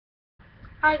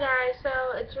Hi guys, so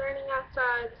it's raining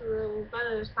outside, so the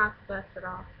weather is not the best at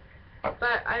all.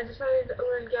 But I decided I'm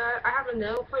gonna go. I have a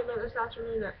nail appointment this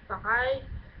afternoon at 5,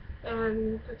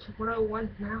 and it's 1:01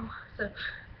 now, so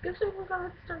guess we're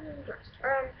gonna start getting dressed.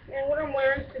 And what I'm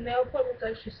wearing to the nail appointment is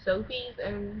actually Sophie's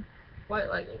and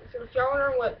white leggings. So if y'all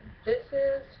wondering what this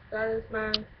is, that is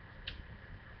my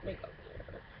makeup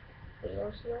mirror. So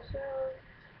y'all see yourselves?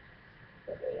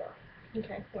 There they are.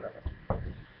 Okay, whatever.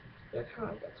 That's how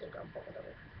I get to go,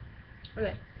 whatever.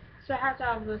 Okay, so I have to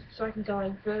have this so I can go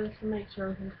like this and make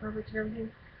sure everything's perfect and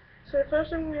everything. So the first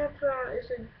thing we have to put on is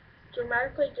a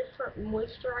dramatically different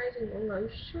moisturizing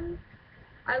lotion.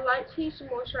 I like to use some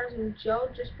moisturizing gel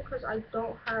just because I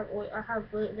don't have oil. I have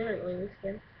very oily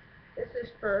skin. This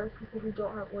is for people who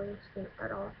don't have oily skin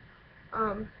at all.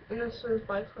 And this is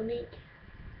by Clinique.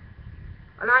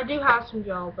 And I do have some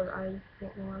gel, but I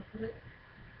don't know where I put it.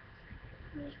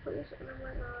 Just put this under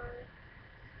my eye.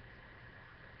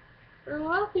 And a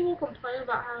lot of people complain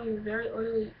about having very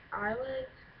oily eyelids.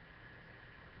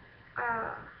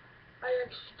 I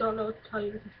actually don't know what to tell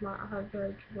you because I have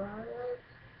very dry lips,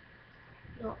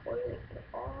 not oily at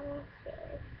all, so.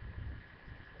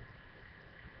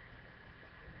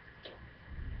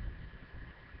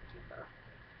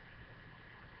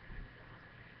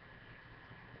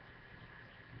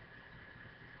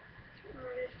 I'm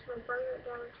just going to bring it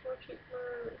down to my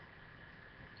cheekbone,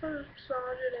 kind of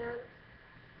massage it in.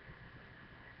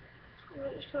 And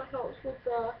it just kind of helps with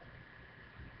the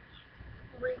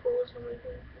wrinkles and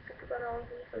everything. I think about all of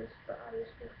these things, but I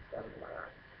just think that in my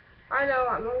eye. I know,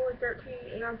 I'm only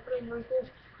 13 and I'm putting wrinkles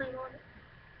cream on it.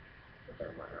 Put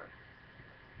that in my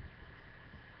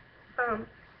eye.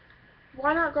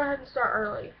 Why not go ahead and start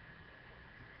early?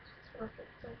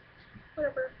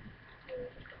 Whatever.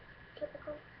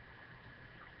 Typical.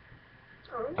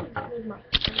 Oh, let me move my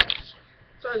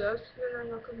sorry guys, then I'm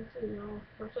not gonna see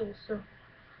my face, so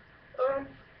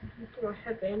put my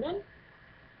headband in.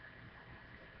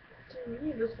 To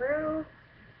use this now.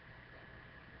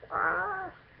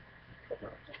 Put my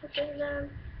headband in.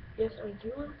 Yes, I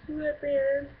do want to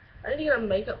headband. I need to get a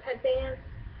makeup headband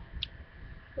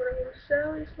when I'm gonna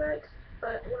sell these next,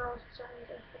 but when I was selling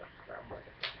this, I forgot what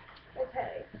it.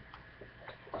 Okay.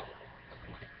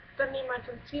 Then I need my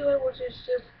concealer, which is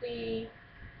just the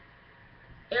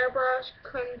airbrush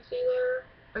concealer,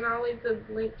 and I'll leave the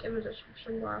link in the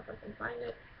description below if I can find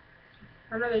it.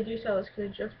 I know they do sell this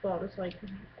because I just bought this like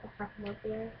half a month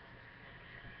ago.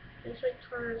 Just like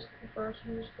turn this brush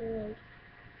and just go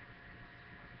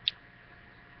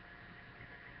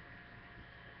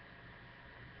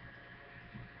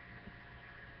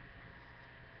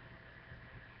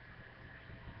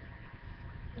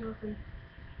like nothing.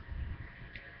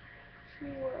 See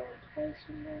where I'm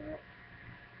placing that.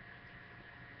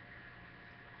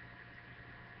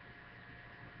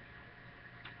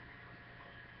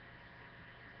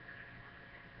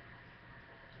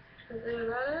 So there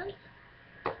that is.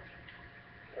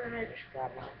 And I just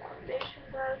grab my foundation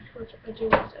brush, which I do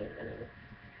this in a minute.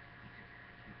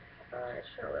 It's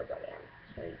not rub that in,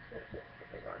 so you can't get the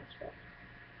big on stuff.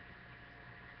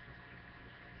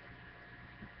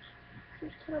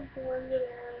 Just kind of blend it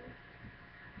in.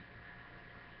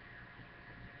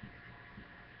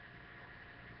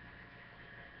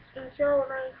 And if you're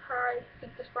wondering how I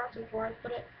pick the spots and where I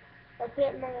put it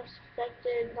most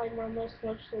affected, like my most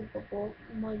noticeable,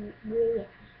 my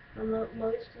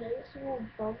most noticeable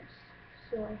bumps.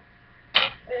 So,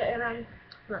 and I'm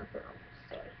not putting on this,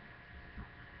 so.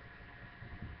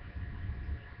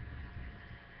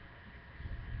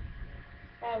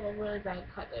 I have a really bad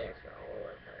cut there, so we'll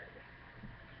work on it.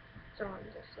 So I'm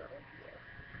just so,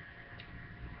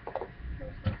 yeah.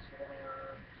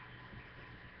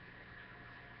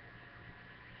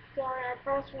 Sorry, I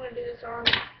promise I'm going to do this on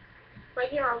my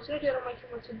camera. I was going to do it on my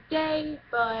camera today,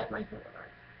 but my camera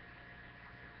died.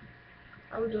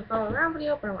 I would do a follow around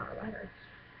video, but I'm out of battery.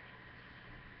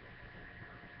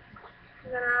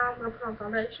 And then I'm going to put on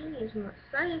foundation using the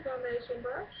same foundation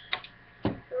brush.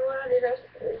 And what I did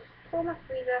is pull my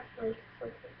sleeve up like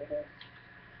this.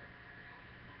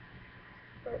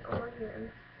 Like on my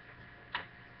hand.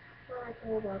 Not like a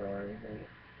whole bottle or anything.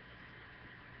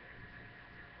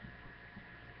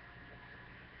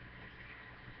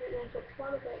 It was a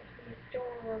quite a bit, so you don't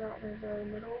want to run out in the very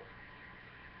middle.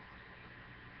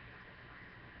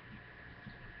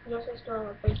 You also still have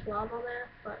a big blob on there,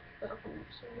 but that'll come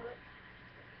up soon enough.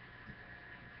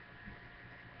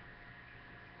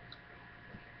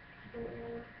 And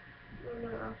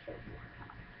then I'll show you.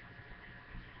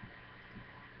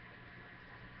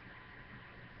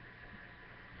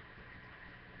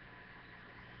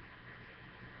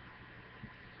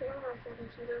 So I don't know if you can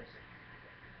see this.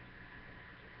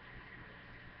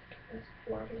 It's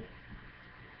bloody.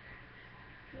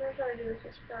 I'm gonna try to do this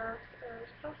as fast as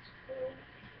possible.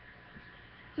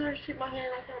 I'm gonna shoot my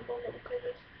hand like I'm going because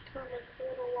it's kind of like a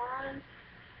little line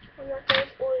on my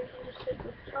face, or you can just take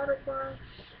the powder brush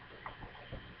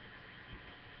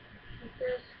like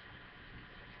this.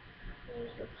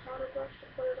 Use the powder brush to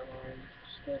put it on.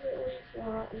 Just because it leaves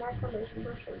my foundation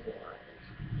brush leaves lines.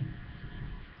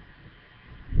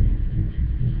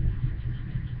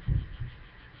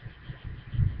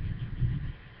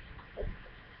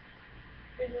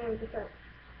 Here's one of the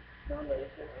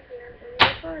foundation right here. And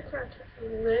I'm trying to kind of touch the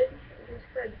lid and just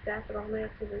try to dap it on there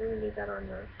because we're going to need that on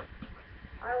the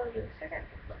eyelid in a second.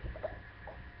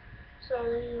 So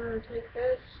then you're going to take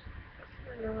this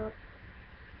and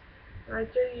I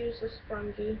do use a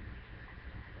spongy.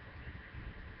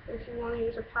 If you want to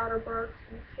use a powder brush,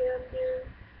 you can do.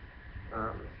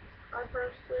 I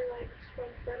personally like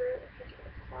sponge better because it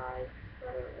applies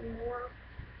better and more.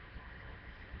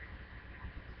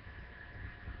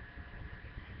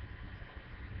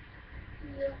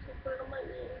 Just to put it on my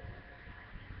ear.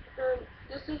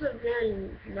 This is a very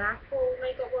natural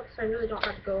makeup look, so I really don't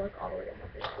have to go like all the way on my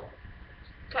face.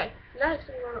 Okay, next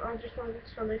I just want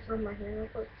to start making on my hair real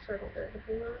quick so I don't get it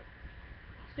blue.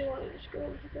 So you want to just go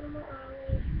and put it on my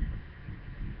eyelid.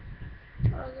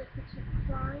 I'll just put some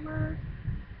primer.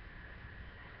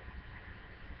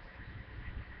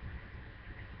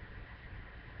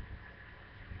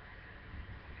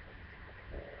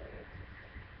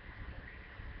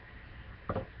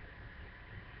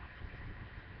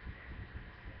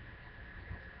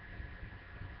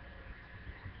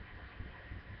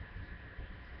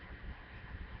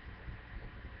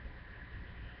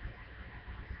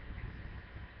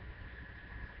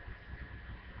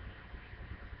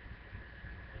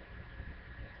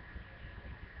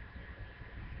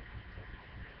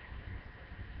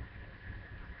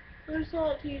 I just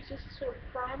like to use this sort of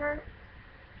primer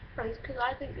because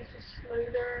I think this is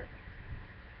smoother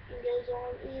and goes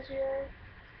on easier.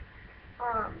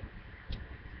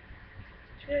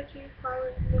 Should I use primer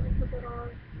and then put it on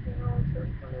for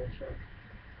foundation?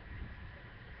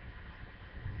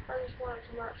 I just want it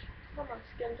to match on my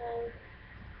skin tone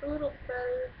a little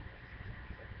better.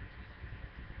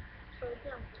 So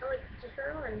yeah, I like just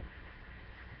very on.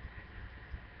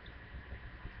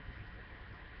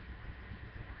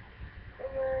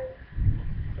 And then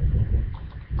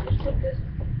just put this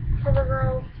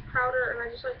CoverGirl powder, and I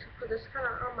just like to put this kind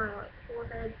of on my like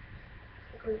forehead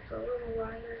because it's a little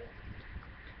lighter.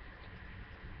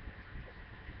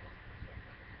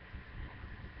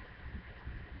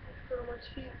 Put on my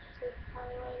cheeks with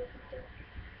highlight and stuff.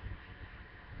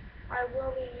 I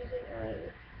will be using a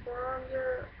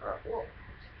bronzer. Well,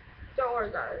 don't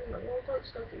worry guys, my nails look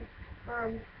stuffy.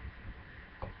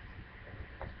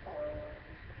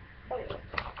 Oh yeah.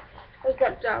 I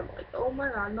got down like, oh my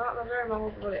god, not the very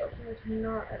moment of the video. I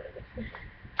cannot edit this.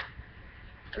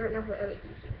 I don't know how to edit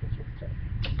these things.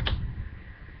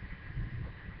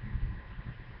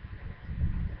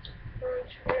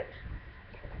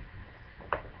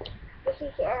 This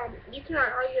is, you can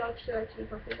actually like keep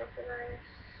something up for this.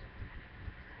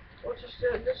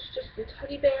 This is just a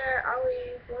teddy bear. I'll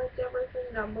leave links to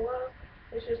everything down below.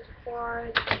 It's just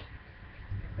applied.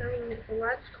 And the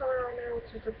lightest color on there,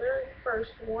 which is the very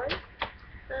first one.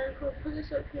 And I'm going to put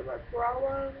this up here, my brow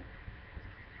bone.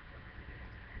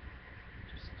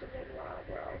 Just to make my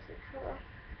eyebrows look kind of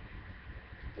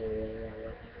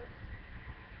whatever.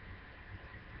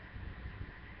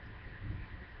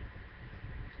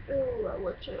 Ooh, I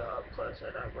looked it up. Close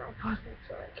that eyebrow button.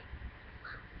 It's like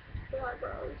the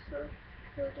eyebrows. So,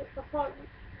 here's the front.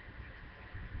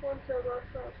 One side, both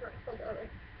sides, right from the other.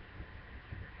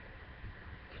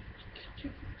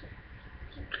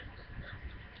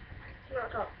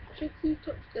 Not top. Cheeky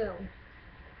tips down.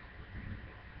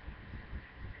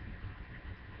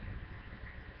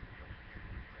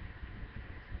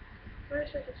 I wish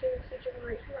I could see the future of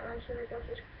my eyes when I got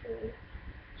this completely.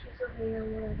 She's looking at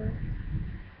whatever.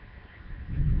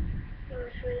 I'm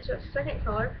going to use that second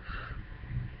color.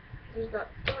 Use that,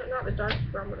 not the dark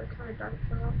brown, but a kind of dark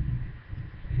brown.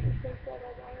 And take that on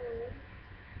my lid.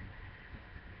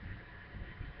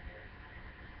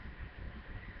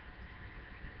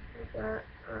 Like that.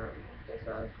 This is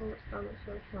almost done with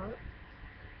so far.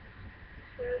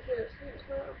 So I do the second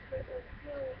color, I'll put it in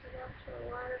here with an actual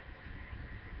lighter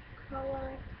color.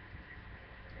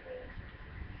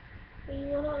 And you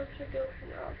want to actually go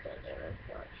from outside in and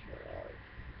flash your eyes.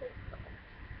 Like that.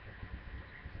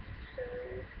 So,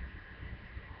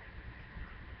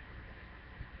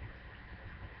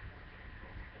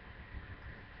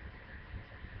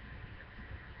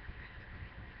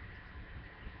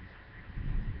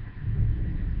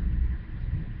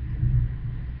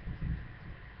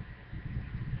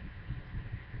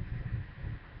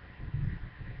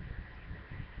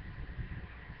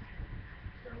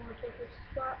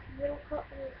 middle cut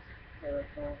is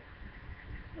vertical.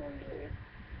 And wrong.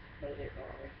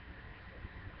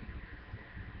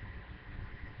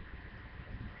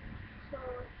 So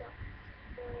yeah.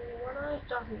 What I was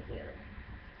talking to you.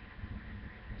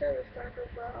 So the darker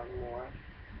brown more.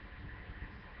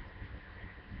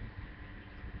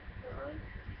 Brown.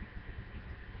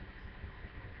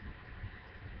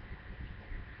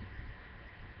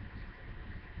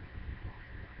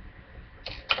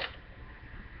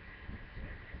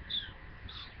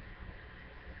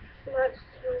 Let's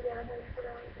go ahead and put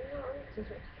on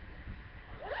scissors.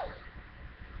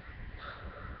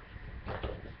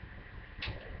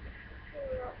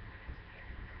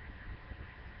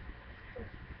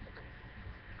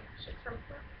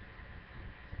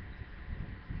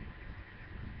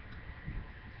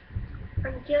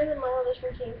 I'm getting in the middle of this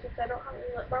routine since I don't have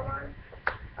any lip balm on.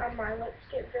 My lips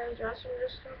get very dry, so I'm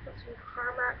just gonna put some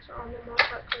Carmex on them most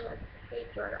likely. I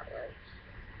hate dried out lips.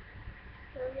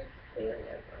 Let me clean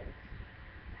them.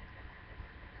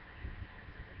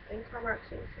 And Carmex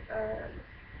is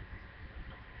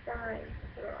fine to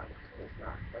put on because it's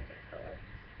not perfect color.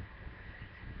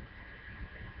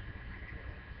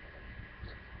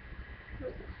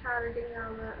 Saturday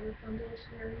on that and the foundation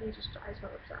and everything just dries my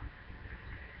lips out.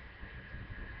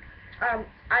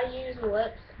 I use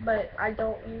lips, but I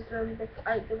don't use them because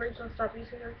I originally stopped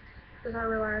using them because I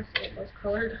realized it was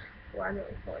colored. Well, I know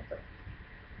it's colored, but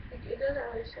it doesn't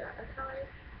really show a color.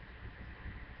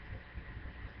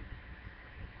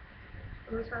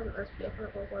 And this has an SPF on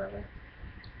it or whatever.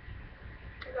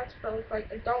 And that's what it looks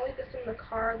like. And don't leave this in the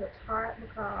car that's hot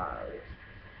because,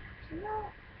 you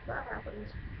know, that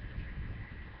happens.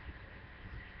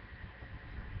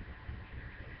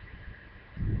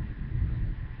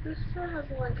 This still has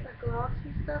like a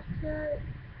glossy stuff to it.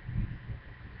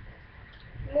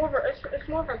 It's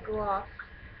more of a gloss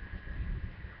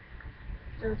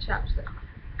than a chapstick.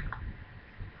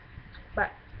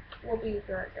 But we'll be using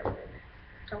that again.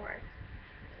 Don't worry.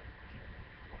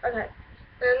 Okay.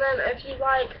 And then if you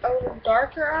like a little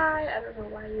darker eye, I don't know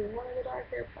why you would want it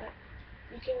darker, but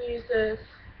you can use this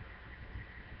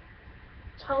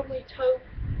Totally Taupe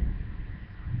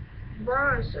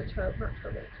Bronzer Taupe, not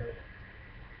Totally Taupe.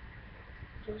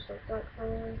 Just like that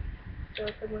color.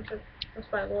 That's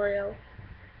by L'Oreal.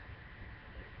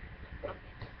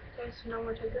 Okay, so now I'm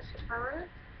going to take this eyeliner.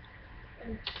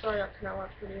 And sorry, I cannot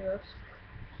watch me do this.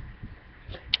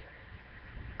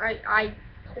 I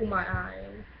pull my eye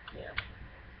in. Yeah.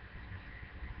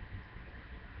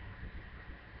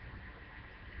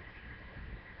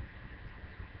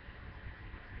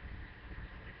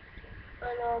 I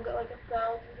know I'll get like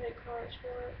 1,000 hate comments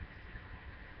for it.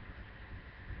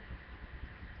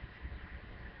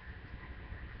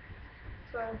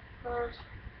 So, there's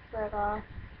that eye.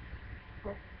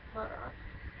 Oh, that eye.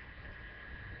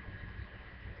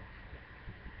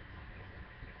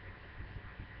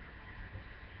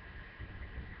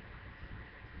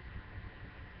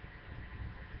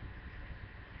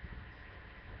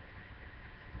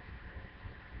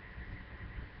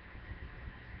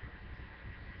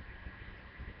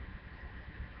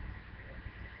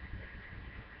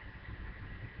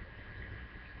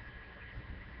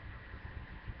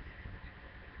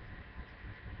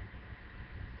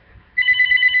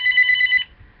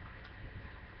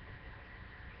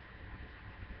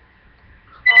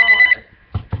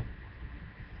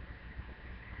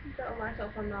 Telling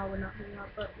myself I know I would not hang up,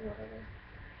 but whatever.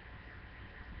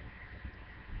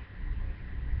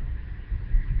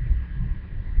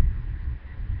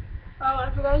 Oh,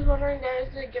 and for those wondering, there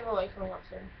is a giveaway coming up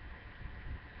soon.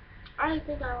 I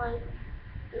think I like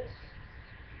this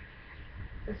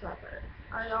effort.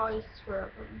 I always swear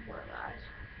up on one of guys.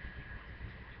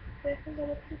 I think I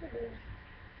look pretty good.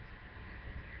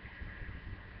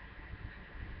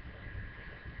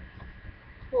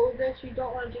 Well, this you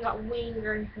don't want to do that wing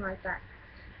or anything like that.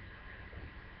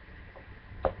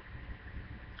 I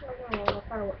don't know, I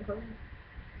kind of want to.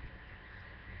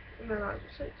 And then I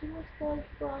just like too much blush.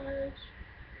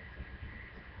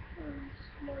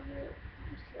 Smudge it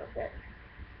just a little bit.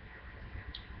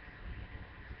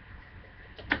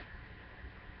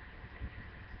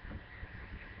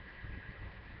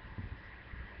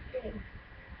 Good.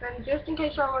 And just in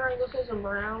case y'all wondering, this isn't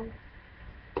brown,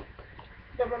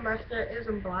 but my mascara is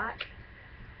in black.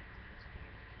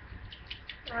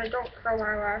 And I don't curl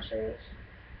my lashes.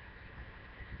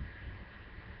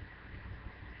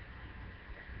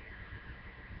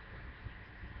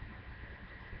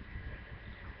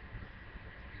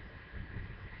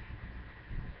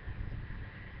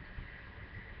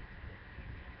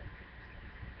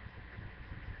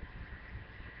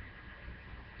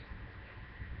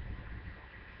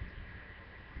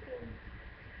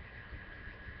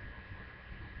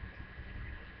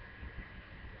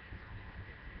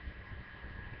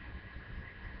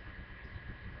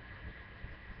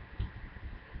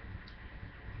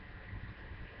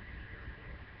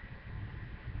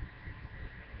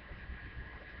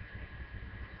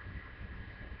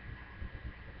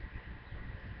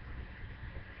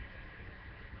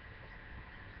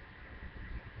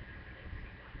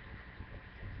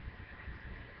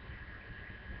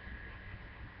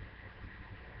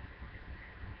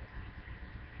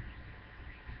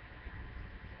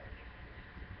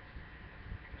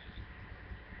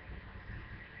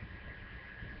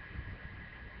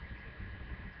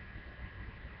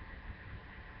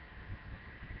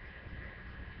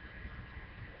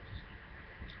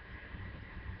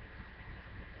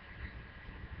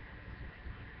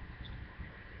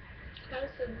 Okay,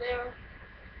 so there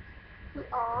we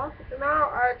are. Now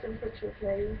I'll add some pictures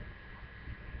maybe.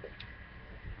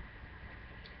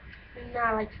 And now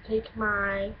I like to take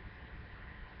my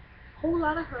whole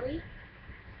lot of honey.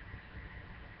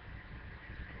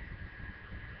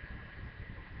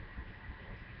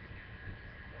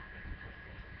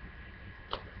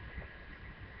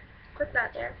 Put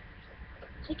that there.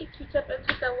 Take a Q-tip and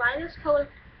take the lightest color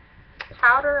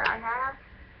powder I have,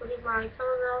 which is my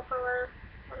CoverGirl color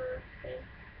thing.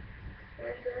 And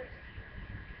this.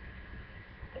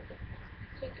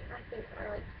 Take it, I think I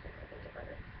like to take a little bit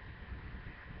better.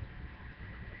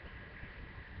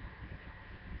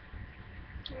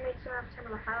 And make sure I have some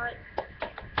of the highlight.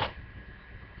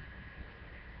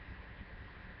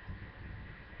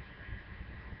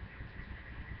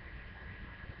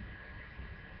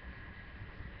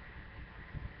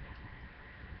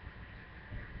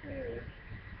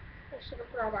 I should have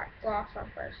put all that gloss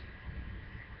on first.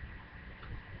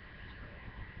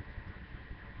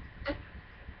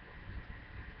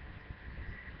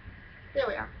 There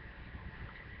we are.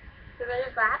 So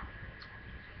there's that.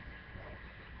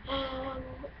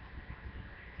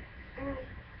 And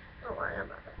don't worry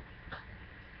about that.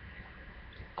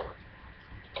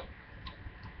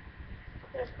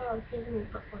 That's how I'm using the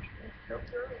put blush on.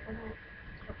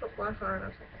 I'll put blush on in a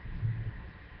second.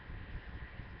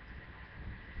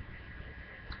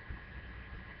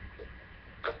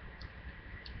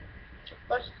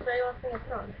 Blush is the very last thing I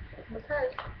put on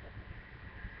because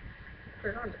put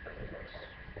it on differently.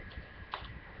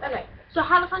 Okay, so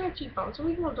how to find your cheekbone. So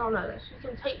we people don't know this. You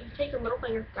take your middle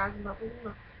finger, guys, and nothing,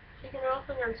 take your middle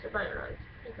finger and stick by your nose.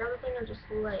 Take your other finger and just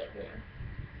lay it there.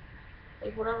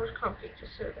 Like whatever's comfy,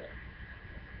 just sit there.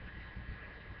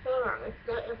 Feel around.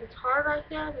 If it's hard right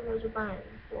there, then there's a bone.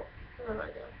 Well,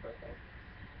 right there, okay.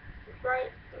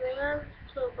 Right there,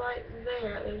 so right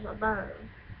there, there's a bone.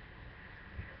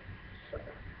 So I'm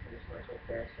just gonna take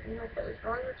this and you'll put this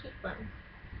on your cheekbone.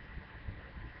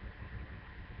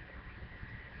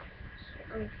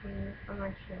 So I'm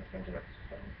actually thinking of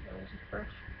this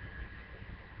brush.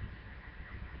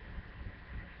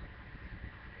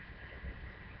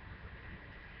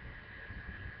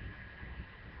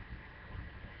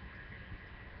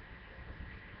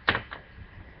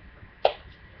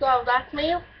 So that's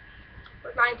me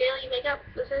with my daily makeup.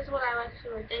 This is what I like to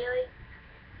do daily.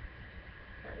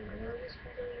 My nose is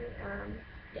pretty,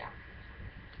 yeah.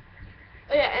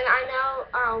 Oh yeah, and I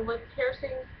know with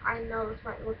piercings, I know this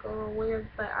might look a little weird,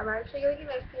 but I'm actually gonna get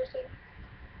a piercing.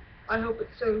 I hope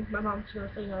it's soon. My mom's gonna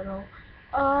say I know.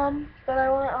 But I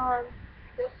want it on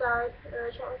this side, and I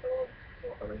just want like a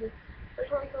little over here. I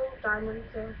just want like a little diamond,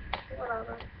 so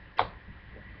whatever.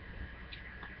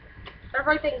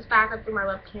 Everything's back up through my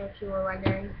webcam if you were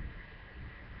wondering.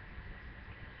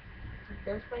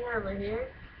 This thing over here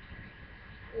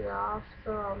is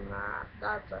awesome.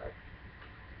 That's it.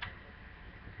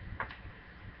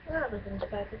 Everything's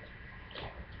packaged.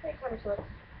 It kind of sucks.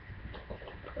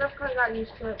 But I've kind of gotten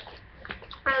used to it.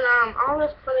 And all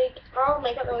this Clinique, all the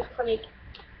makeup at this Clinique,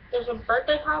 there's a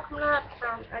birthday haul coming up.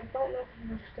 I don't know if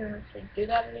I'm going to actually do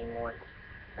that anymore.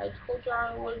 I told you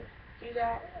I would do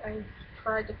that. I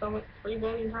tried to film it 3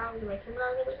 million times and I came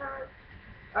out every time.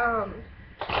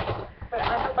 But I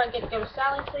hope I get to go to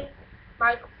Sally soon.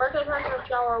 My birthday present, if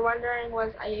y'all were wondering,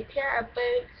 was a pair of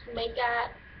boots,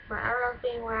 makeup, my eyebrows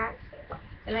being waxed,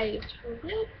 and a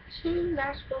trip to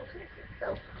Nashville, Tennessee.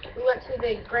 So we went to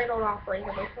the Grand Ole Opry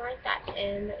or something like that,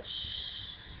 and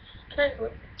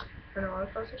Carriewood, I don't know, I was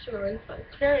supposed to Sugarland, but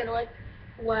Carriewood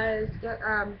was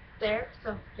there,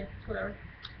 so yeah, whatever.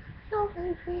 So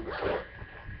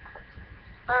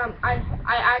I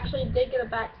actually did get a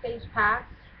backstage pass.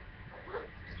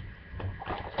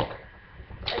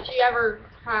 If you ever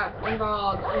have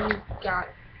involved and you got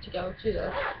to go to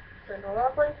the Grand Ole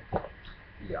Opry,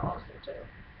 you're awesome too.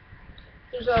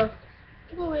 There's a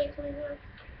giveaway coming up.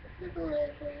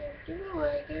 Giveaway coming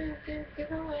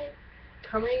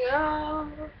up.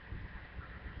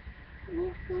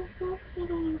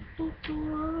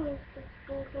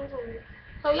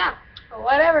 So yeah,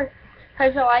 whatever.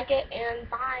 Hope you like it and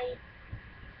bye.